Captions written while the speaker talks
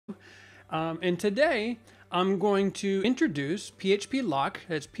And today I'm going to introduce PHPLoc,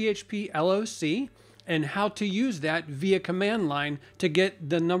 that's PHPLoc, and how to use that via command line to get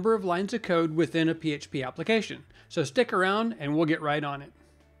the number of lines of code within a PHP application. So stick around and we'll get right on it.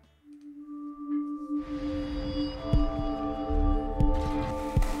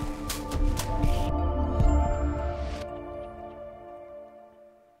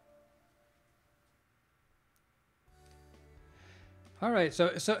 All right, so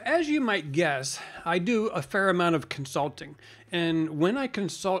as you might guess, I do a fair amount of consulting. And when I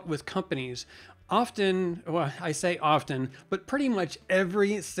consult with companies, often, well, I say often, but pretty much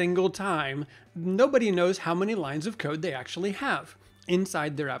every single time, nobody knows how many lines of code they actually have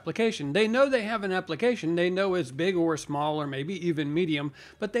inside their application. They know they have an application, they know it's big or small or maybe even medium,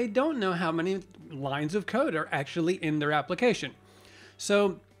 but they don't know how many lines of code are actually in their application.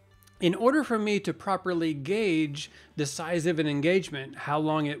 So in order for me to properly gauge the size of an engagement, how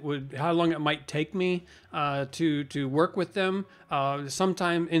long it might take me to work with them, in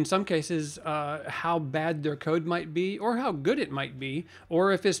some cases, how bad their code might be, or how good it might be,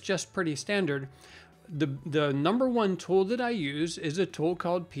 or if it's just pretty standard, the number one tool that I use is a tool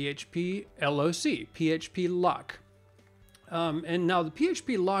called PHPLoc, PHPLoc. And now the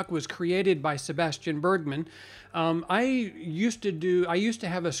PHPLoc was created by Sebastian Bergman. I used to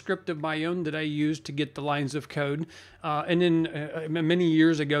have a script of my own that I used to get the lines of code. And then many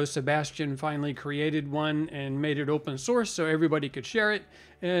years ago, Sebastian finally created one and made it open source so everybody could share it.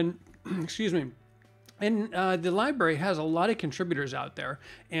 And excuse me. And the library has a lot of contributors out there,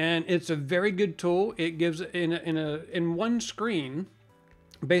 and it's a very good tool. It gives in one screen,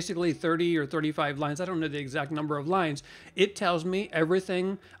 basically 30 or 35 lines. I don't know the exact number of lines. It tells me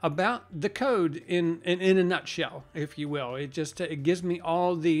everything about the code in a nutshell, if you will. It gives me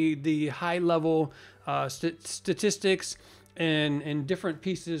all the high level statistics and different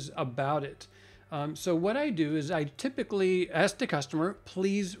pieces about it. So what I do is I typically ask the customer,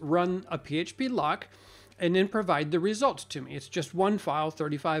 please run a PHPLoc and then provide the results to me. It's just one file,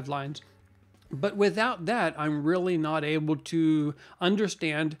 35 lines. But without that, I'm really not able to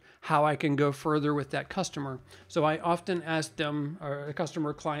understand how I can go further with that customer. So I often ask them, or a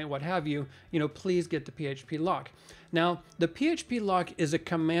customer, client, what have you, please get the PHPLoc. Now, the PHPLoc is a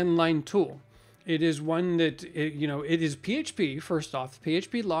command line tool. It is one that, it is PHP, first off.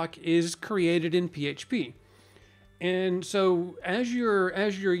 PHPLoc is created in PHP. And so as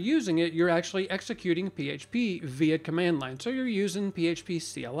you're using it, you're actually executing PHP via command line. So you're using PHP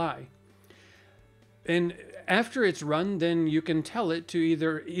CLI. And after it's run, then you can tell it to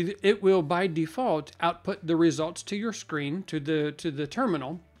either it will by default output the results to your screen, to the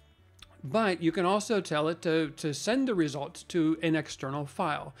terminal, but you can also tell it to send the results to an external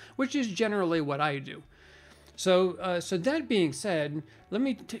file, which is generally what I do. So so that being said, let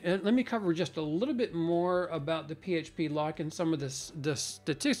me cover just a little bit more about the PHPLoc and some of the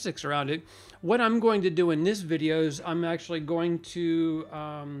statistics around it. What I'm going to do in this video is I'm actually going to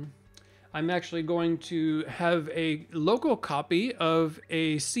have a local copy of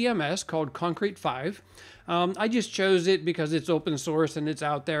a CMS called Concrete5. I just chose it because it's open source and it's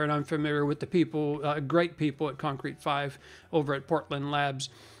out there, and I'm familiar with the people, great people at Concrete5 over at Portland Labs.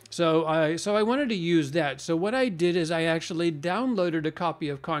 So I wanted to use that. So what I did is I actually downloaded a copy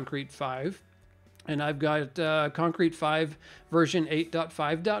of Concrete5, and I've got Concrete5 version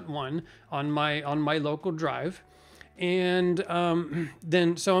 8.5.1 on my local drive. And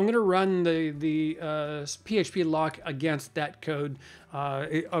then, so I'm going to run the PHPLoc against that code.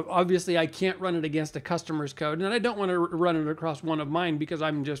 Obviously, I can't run it against a customer's code, and I don't want to run it across one of mine because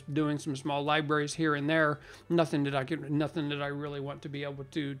I'm just doing some small libraries here and there. Nothing that I really want to be able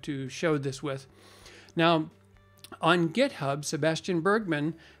to show this with. Now, on GitHub, Sebastian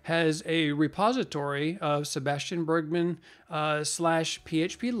Bergman has a repository of Sebastian Bergman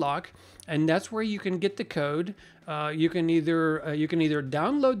 /PHPLoc, and that's where you can get the code. You can either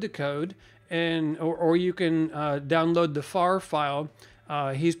download the code or you can download the FAR file.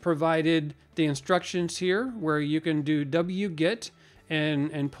 He's provided the instructions here where you can do wget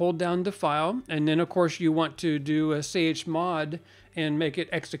and pull down the file, and then of course you want to do a chmod and make it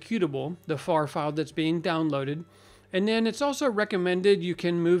executable, the FAR file that's being downloaded. And then it's also recommended you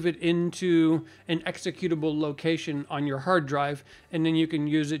can move it into an executable location on your hard drive, and then you can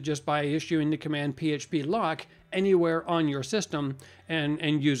use it just by issuing the command PHPLoc anywhere on your system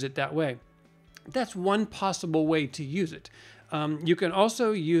and use it that way. That's one possible way to use it. You can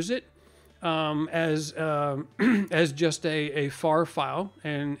also use it as just a FAR file,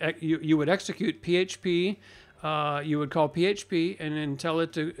 and you would execute PHP, you would call PHP and then tell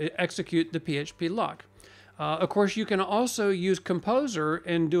it to execute the PHPLoc. Of course, you can also use Composer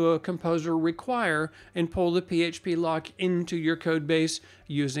and do a Composer require and pull the PHPLoc into your code base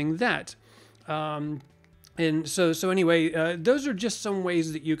using that. And so anyway, those are just some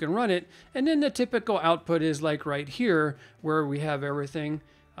ways that you can run it. And then the typical output is like right here where we have everything.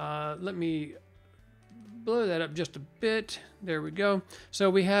 Let me blow that up just a bit. There we go. So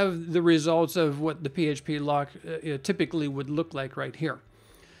we have the results of what the PHPLoc typically would look like right here.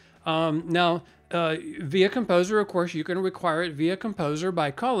 Now, via Composer, of course, you can require it via Composer by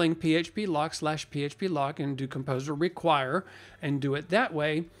calling phploc/phploc and do Composer require and do it that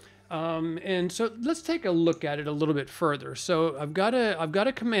way. And so let's take a look at it a little bit further. So I've got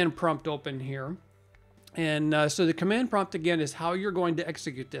a command prompt open here. And so the command prompt again is how you're going to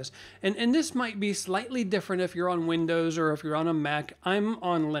execute this. And this might be slightly different if you're on Windows or if you're on a Mac. I'm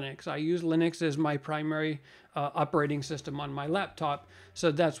on Linux. I use Linux as my primary operating system on my laptop.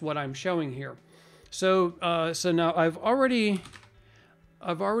 So that's what I'm showing here. So now I've already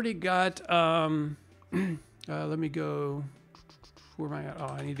got, let me go, where am I at?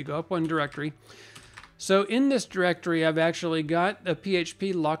 Oh, I need to go up one directory. So in this directory, I've actually got a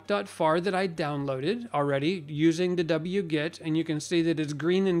phploc.far that I downloaded already using the wget, and you can see that it's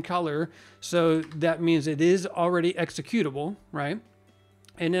green in color. So that means it is already executable, right?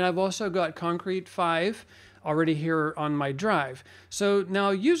 And then I've also got Concrete5 already here on my drive. So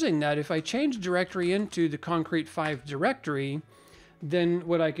now using that, if I change directory into the Concrete5 directory, then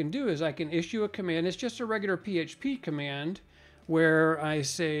what I can do is I can issue a command. It's just a regular PHP command where I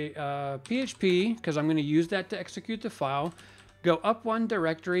say PHP, because I'm going to use that to execute the file, go up one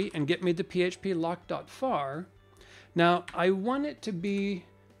directory and get me the phploc.far. Now I want it to be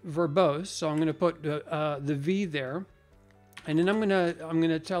verbose, so I'm going to put the V there, and then I'm going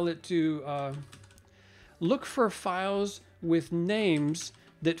to tell it to look for files with names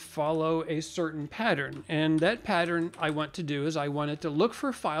that follow a certain pattern. And that pattern I want to do is I want it to look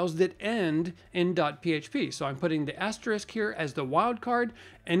for files that end in .php. So I'm putting the asterisk here as the wildcard,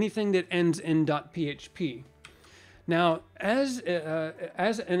 anything that ends in .php. Now, as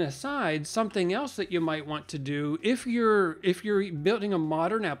an aside, something else that you might want to do, if you're building a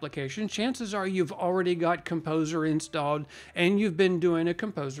modern application, chances are you've already got Composer installed and you've been doing a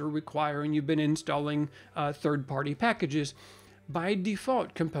Composer require and you've been installing third-party packages. By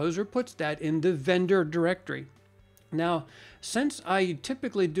default, Composer puts that in the vendor directory. Now, since I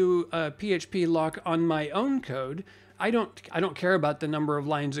typically do a PHPLoc on my own code, I don't care about the number of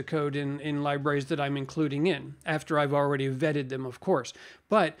lines of code in libraries that I'm including in, after I've already vetted them, of course.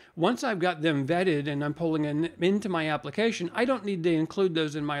 But once I've got them vetted and I'm pulling into my application, I don't need to include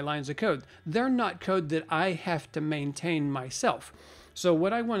those in my lines of code. They're not code that I have to maintain myself. So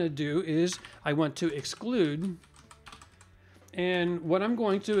what I want to do is I want to exclude, and what I'm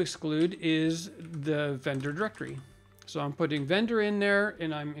going to exclude is the vendor directory. So I'm putting vendor in there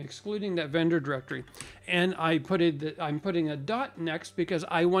and I'm excluding that vendor directory. And I'm putting a dot next because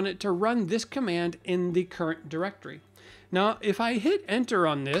I want it to run this command in the current directory. Now, if I hit enter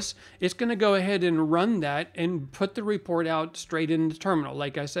on this, it's going to go ahead and run that and put the report out straight in the terminal.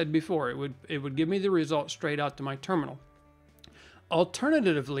 Like I said before, it would give me the result straight out to my terminal.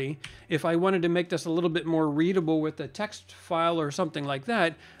 Alternatively, if I wanted to make this a little bit more readable with a text file or something like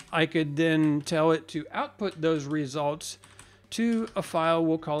that, I could then tell it to output those results to a file.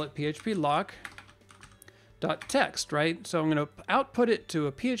 We'll call it phploc.txt, right? So I'm going to output it to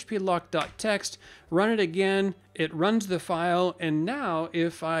a phploc.txt, run it again, it runs the file, and now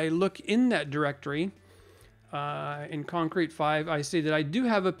if I look in that directory, in Concrete5, I see that I do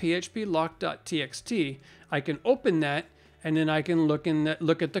have a phploc.txt. I can open that, and then I can look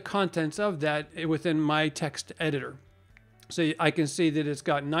at the contents of that within my text editor. So I can see that it's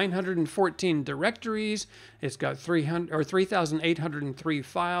got 914 directories, it's got 3,803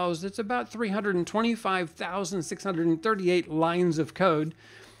 files, it's about 325,638 lines of code.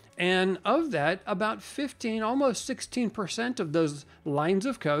 And of that, about 15, almost 16% of those lines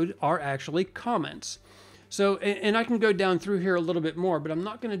of code are actually comments. So, and I can go down through here a little bit more, but I'm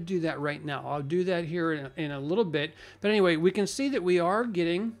not going to do that right now. I'll do that here in a little bit. But anyway, we can see that we are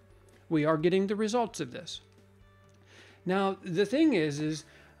getting the results of this. Now, the thing is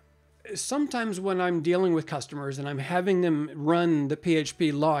sometimes when I'm dealing with customers and I'm having them run the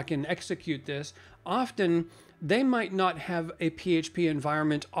PHPLoc and execute this, often they might not have a PHP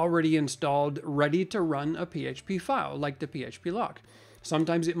environment already installed ready to run a PHP file like the PHPLoc.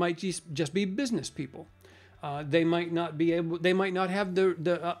 Sometimes it might just be business people. They might not have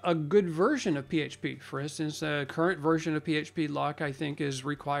a good version of PHP. For instance, a current version of PHPLoc, I think, is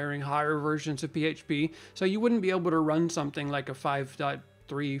requiring higher versions of PHP. So you wouldn't be able to run something like a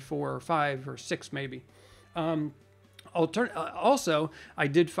 5.3, 4, or 5, or 6 maybe. Also, I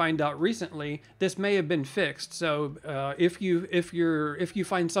did find out recently this may have been fixed. So if you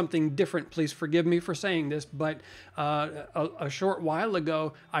find something different, please forgive me for saying this. But a short while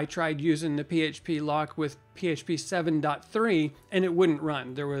ago, I tried using the PHPLoc with PHP 7.3, and it wouldn't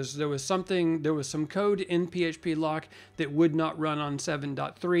run. There was some code in PHPLoc that would not run on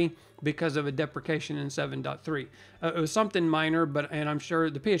 7.3 because of a deprecation in 7.3. It was something minor, and I'm sure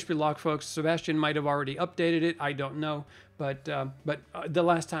the PHPLoc folks, Sebastian might have already updated it. I don't know, but the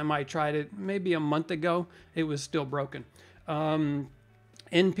last time I tried it, maybe a month ago, it was still broken in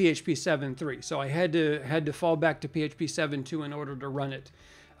PHP 7.3. So I had to fall back to PHP 7.2 in order to run it.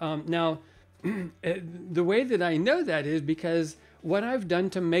 Now, the way that I know that is because what I've done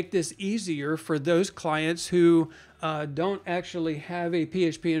to make this easier for those clients who don't actually have a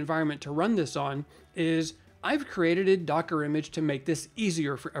PHP environment to run this on is I've created a Docker image to make this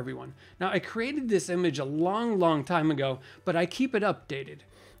easier for everyone. Now, I created this image a long time ago, but I keep it updated.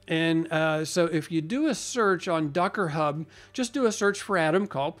 And so if you do a search on Docker Hub, just do a search for Adam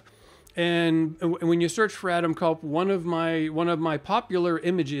Culp. And when you search for Adam Culp, one of my popular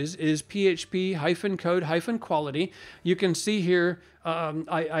images is php-code-quality. You can see here,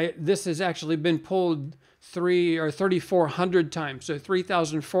 this has actually been pulled 3,400 times. So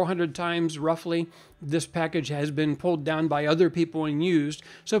 3,400 times roughly, this package has been pulled down by other people and used.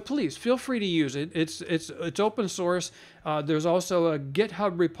 So please feel free to use it. It's open source. There's also a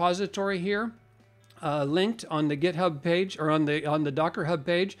GitHub repository here. Linked on the GitHub page or on the Docker Hub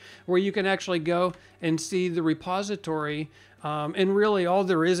page, where you can actually go and see the repository. And really, all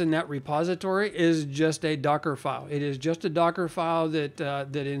there is in that repository is just a Docker file. It is just a Docker file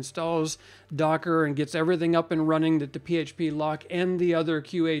that installs Docker and gets everything up and running that the PHPLoc and the other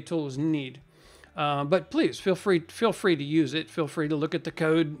QA tools need. But please feel free to use it. Feel free to look at the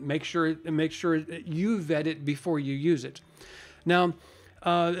code. Make sure that you vet it before you use it. Now,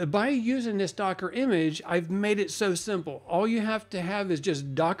 by using this Docker image, I've made it so simple. All you have to have is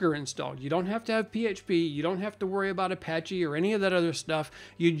just Docker installed. You don't have to have PHP. You don't have to worry about Apache or any of that other stuff.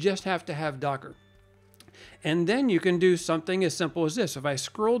 You just have to have Docker. And then you can do something as simple as this. If I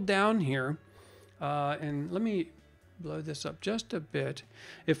scroll down here, and let me blow this up just a bit.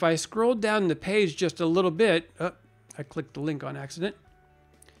 If I scroll down the page just a little bit, I clicked the link on accident.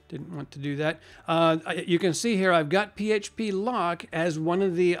 Didn't want to do that. You can see here I've got PHPLoc as one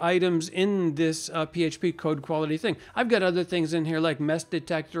of the items in this PHP code quality thing. I've got other things in here like mess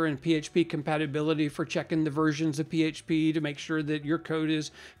detector and PHP compatibility for checking the versions of PHP to make sure that your code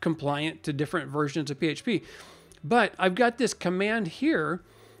is compliant to different versions of PHP. But I've got this command here,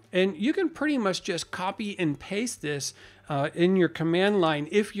 and you can pretty much just copy and paste this in your command line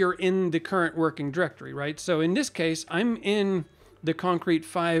if you're in the current working directory, right? So in this case, I'm in the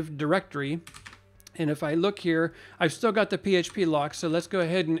Concrete5 directory, and if I look here, I've still got the PHPLoc, so let's go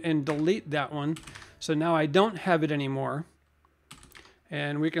ahead and delete that one. So now I don't have it anymore,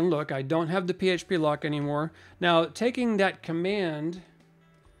 and we can look, I don't have the PHPLoc anymore. Now, taking that command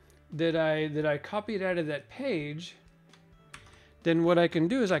that I copied out of that page, then what I can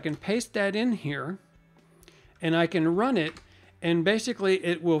do is I can paste that in here, and I can run it, and basically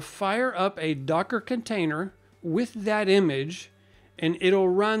it will fire up a Docker container with that image, and it'll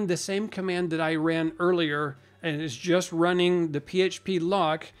run the same command that I ran earlier, and it's just running the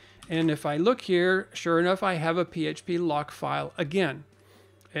PHPLoc. And if I look here, sure enough, I have a PHPLoc file again.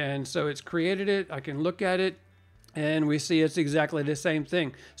 And so it's created it, I can look at it, and we see it's exactly the same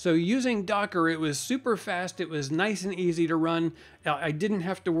thing. So using Docker, it was super fast, it was nice and easy to run. I didn't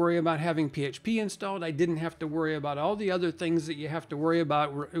have to worry about having PHP installed. I didn't have to worry about all the other things that you have to worry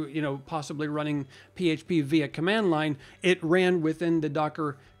about, you know, possibly running PHP via command line. It ran within the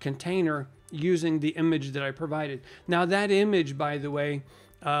Docker container using the image that I provided. Now that image, by the way,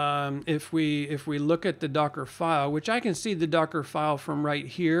 if we look at the Docker file, which I can see the Docker file from right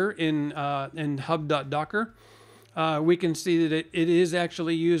here in hub.docker, we can see that it is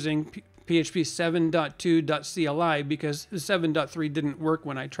actually using PHP 7.2.cli because the 7.3 didn't work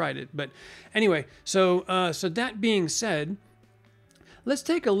when I tried it. But anyway, so that being said, let's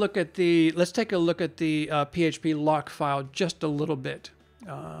take a look at the PHPLoc file just a little bit.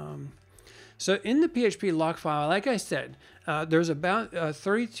 So in the PHPLoc file, like I said, there's about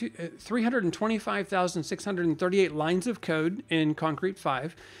 325,638 lines of code in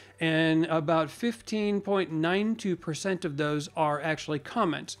Concrete5, and about 15.92% of those are actually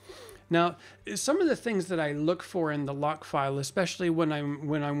comments. Now, some of the things that I look for in the loc file, especially when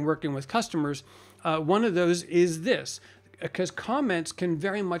I'm working with customers, one of those is this. because comments can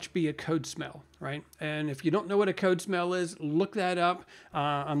very much be a code smell, right? And if you don't know what a code smell is, look that up.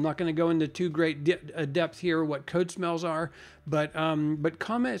 I'm not going to go into too great depth here what code smells are, but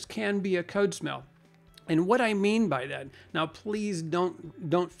comments can be a code smell. And what I mean by that, now please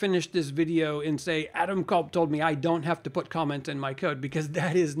don't finish this video and say, Adam Culp told me I don't have to put comments in my code, because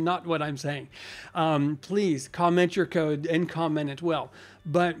that is not what I'm saying. Please comment your code and comment it well.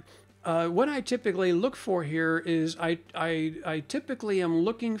 But what I typically look for here is I typically am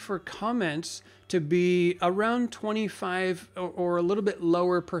looking for comments to be around 25 or a little bit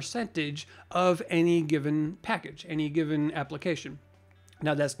lower percentage of any given package, any given application.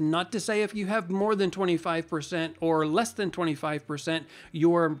 Now, that's not to say if you have more than 25% or less than 25%,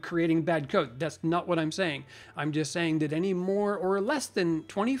 you're creating bad code. That's not what I'm saying. I'm just saying that any more or less than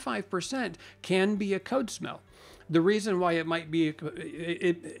 25% can be a code smell. The reason why it might be,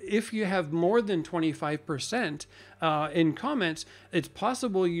 if you have more than 25% in comments, it's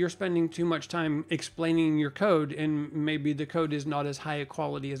possible you're spending too much time explaining your code, and maybe the code is not as high a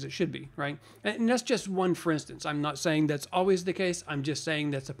quality as it should be, right? And that's just one for instance. I'm not saying that's always the case. I'm just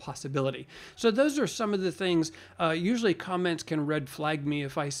saying that's a possibility. So those are some of the things. Usually comments can red flag me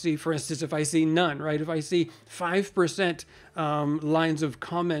if I see, for instance, if I see none, right? If I see 5% lines of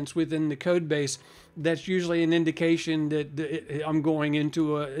comments within the code base, that's usually an indication that I'm going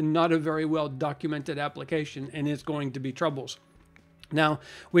into not a very well documented application, and it's going to be troubles. Now,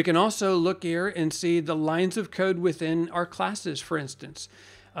 we can also look here and see the lines of code within our classes, for instance.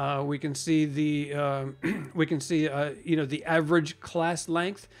 We can see the the average class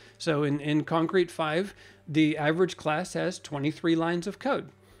length. So in Concrete5, the average class has 23 lines of code.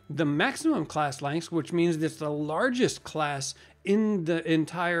 The maximum class length, which means that's the largest class in the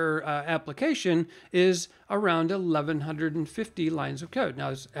entire application, is around 1,150 lines of code. Now,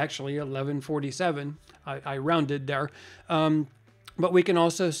 it's actually 1,147. I rounded there. But we can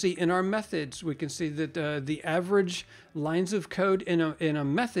also see in our methods, we can see that the average lines of code in a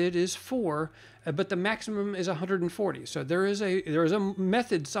method is 4, but the maximum is 140. So there is a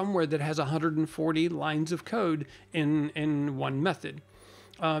method somewhere that has 140 lines of code in one method.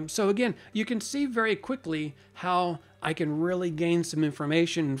 So again, you can see very quickly how I can really gain some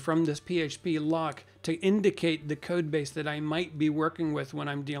information from this PHPLoc to indicate the code base that I might be working with when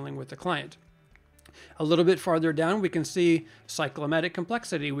I'm dealing with a client. A little bit farther down, we can see cyclomatic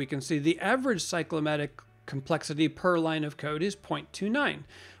complexity. We can see the average cyclomatic complexity per line of code is 0.29,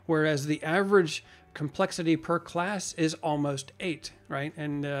 whereas the average complexity per class is almost 8, right?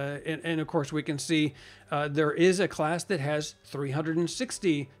 And of course, we can see there is a class that has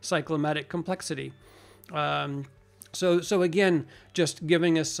 360 cyclomatic complexity. So again, just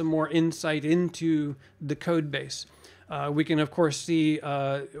giving us some more insight into the code base. We can, of course, see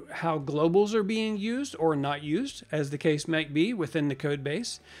how globals are being used or not used, as the case might be within the code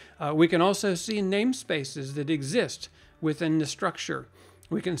base. We can also see namespaces that exist within the structure.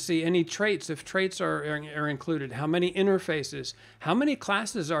 We can see any traits, if traits are included, how many interfaces, how many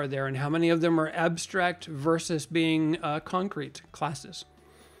classes are there, and how many of them are abstract versus being concrete classes.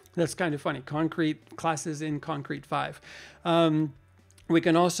 That's kind of funny, concrete classes in Concrete5. We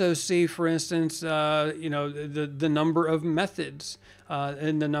can also see, for instance, the number of methods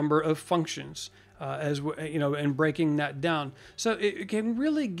and the number of functions, and breaking that down. So it can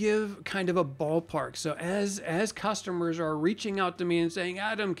really give kind of a ballpark. So as customers are reaching out to me and saying,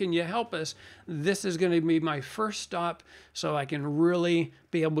 Adam, can you help us? This is going to be my first stop, so I can really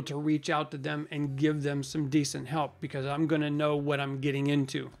be able to reach out to them and give them some decent help, because I'm going to know what I'm getting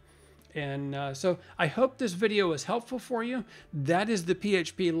into. And so I hope this video was helpful for you. That is the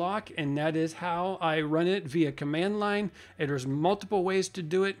PHPLoc, and that is how I run it via command line. And there's multiple ways to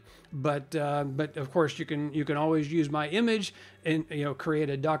do it, but of course you can always use my image and create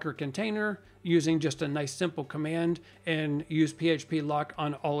a Docker container using just a nice simple command, and use PHPLoc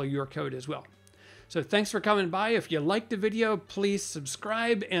on all of your code as well. So thanks for coming by. If you liked the video, please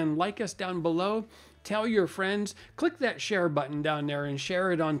subscribe and like us down below. Tell your friends, click that share button down there and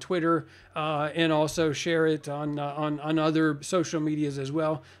share it on Twitter, and also share it on other social medias as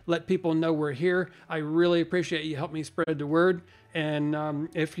well. Let people know we're here. I really appreciate you help me spread the word. And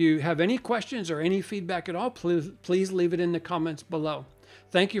if you have any questions or any feedback at all, please leave it in the comments below.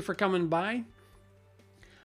 Thank you for coming by.